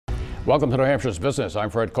Welcome to New Hampshire's Business. I'm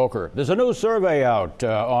Fred Kocher. There's a new survey out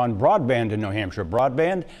on broadband in New Hampshire.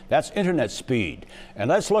 Broadband, that's internet speed. And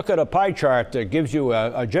let's look at a pie chart that gives you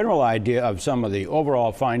a general idea of some of the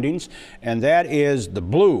overall findings. And that is the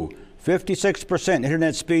blue. 56%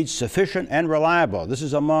 internet speed sufficient and reliable. This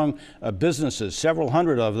is among businesses, several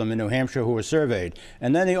hundred of them in New Hampshire who were surveyed.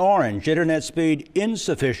 And then the orange, internet speed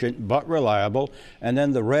insufficient but reliable. And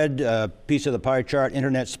then the red piece of the pie chart,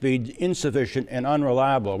 internet speed insufficient and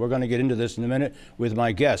unreliable. We're going to get into this in a minute with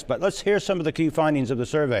my guest. But let's hear some of the key findings of the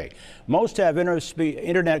survey. Most have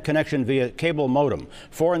internet connection via cable modem.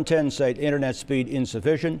 4 in 10 say internet speed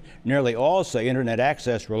insufficient. Nearly all say internet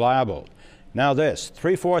access reliable. Now this,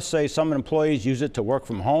 3/4 say some employees use it to work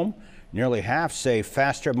from home. Nearly half say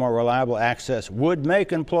faster, more reliable access would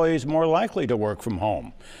make employees more likely to work from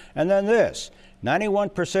home. And then this,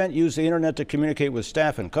 91% use the internet to communicate with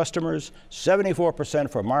staff and customers, 74%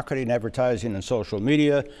 for marketing, advertising, and social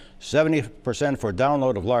media, 70% for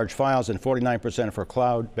download of large files, and 49% for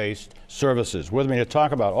cloud-based services. With me to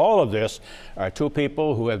talk about all of this are two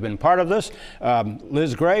people who have been part of this.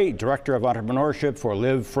 Liz Gray, Director of Entrepreneurship for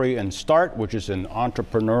Live Free and Start, which is an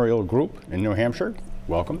entrepreneurial group in New Hampshire.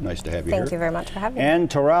 Welcome. Nice to have you here. Thank you very much for having me. And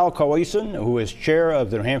Kocher, who is chair of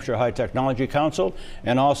the New Hampshire High Technology Council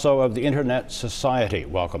and also of the Internet Society.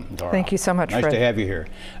 Welcome, Toral. Thank you so much, Nice Fred. to have you here.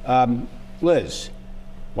 Liz,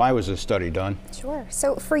 why was this study done? Sure.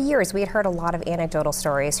 So for years, we had heard a lot of anecdotal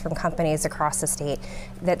stories from companies across the state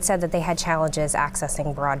that said that they had challenges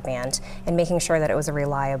accessing broadband and making sure that it was a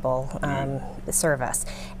reliable service.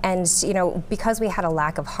 And you know, because we had a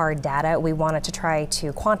lack of hard data, we wanted to try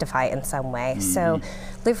to quantify it in some way. So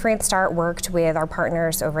Live Free and Start worked with our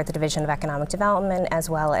partners over at the Division of Economic Development, as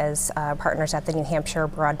well as partners at the New Hampshire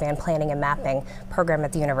Broadband Planning and Mapping program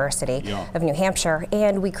at the University of New Hampshire,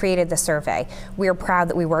 and we created the survey. We are proud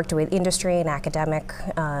that we worked with industry and academic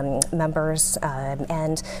members,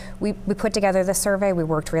 and we put together the survey. We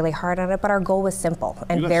worked really hard on it, but our goal was simple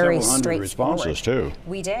and very straightforward. Responses too.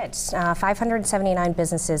 We did. 579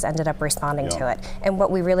 businesses ended up responding to it, and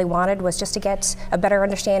what we really wanted was just to get a better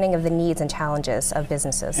understanding of the needs and challenges of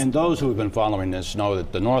businesses. And those who have been following this know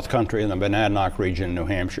that the North Country and the Monadnock region in New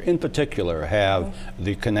Hampshire in particular have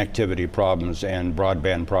the connectivity problems and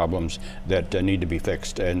broadband problems that need to be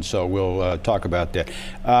fixed, and so we'll talk about that.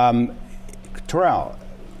 Toral,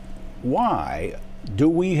 why do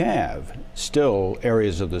we have still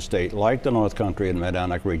areas of the state like the North Country and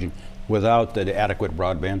Monadnock region without the adequate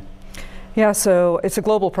broadband? Yeah, so it's a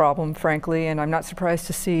global problem, frankly, and I'm not surprised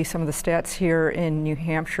to see some of the stats here in New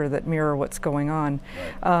Hampshire that mirror what's going on.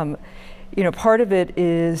 Right. You know, part of it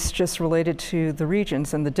is just related to the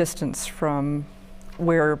regions and the distance from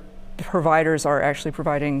where providers are actually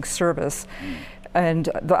providing service. And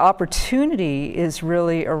the opportunity is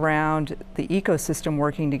really around the ecosystem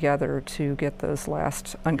working together to get those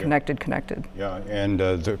last unconnected connected. Yeah, and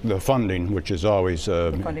the funding, which is always,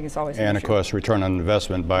 funding is always and of course return on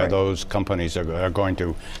investment by those companies that are going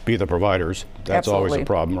to be the providers. That's always a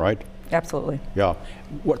problem, right? Absolutely. Yeah.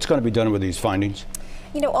 What's going to be done with these findings?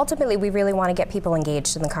 You know, ultimately, we really want to get people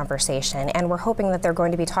engaged in the conversation, and we're hoping that they're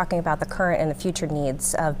going to be talking about the current and the future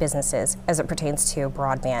needs of businesses as it pertains to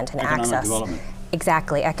broadband and access. Development.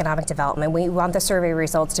 Exactly, economic development. We want the survey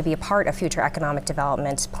results to be a part of future economic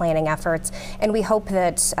development planning efforts, and we hope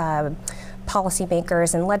that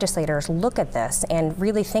policymakers and legislators look at this and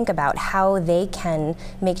really think about how they can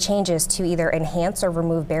make changes to either enhance or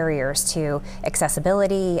remove barriers to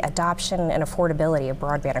accessibility, adoption, and affordability of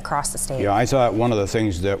broadband across the state. Yeah, I thought one of the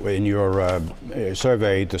things that in your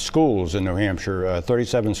survey, the schools in New Hampshire,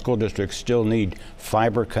 37 school districts still need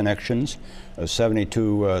fiber connections.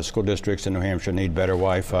 72 school districts in New Hampshire need better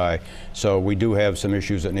Wi-Fi, so we do have some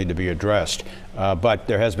issues that need to be addressed. But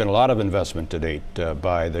there has been a lot of investment to date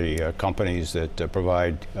by the companies that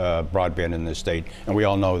provide broadband in this state, and we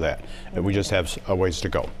all know that. We just have a ways to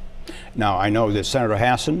go. Now, I know that Senator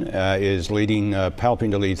Hassan is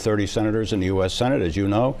helping to lead 30 senators in the U.S. Senate, as you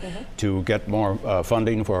know, to get more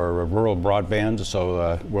funding for rural broadband,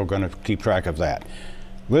 so we're going to keep track of that.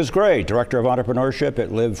 Liz Gray, Director of Entrepreneurship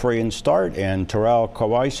at Live Free and Start, and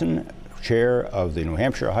Kocher, Chair of the New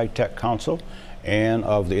Hampshire High Tech Council and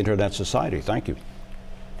of the Internet Society. Thank you.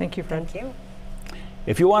 Thank you, Fred. Thank you.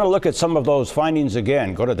 If you want to look at some of those findings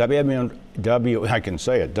again, go to WMUR.com.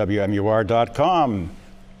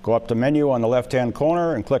 Go up the menu on the left-hand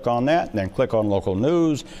corner and click on that, and then click on Local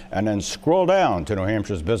News, and then scroll down to New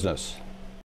Hampshire's Business.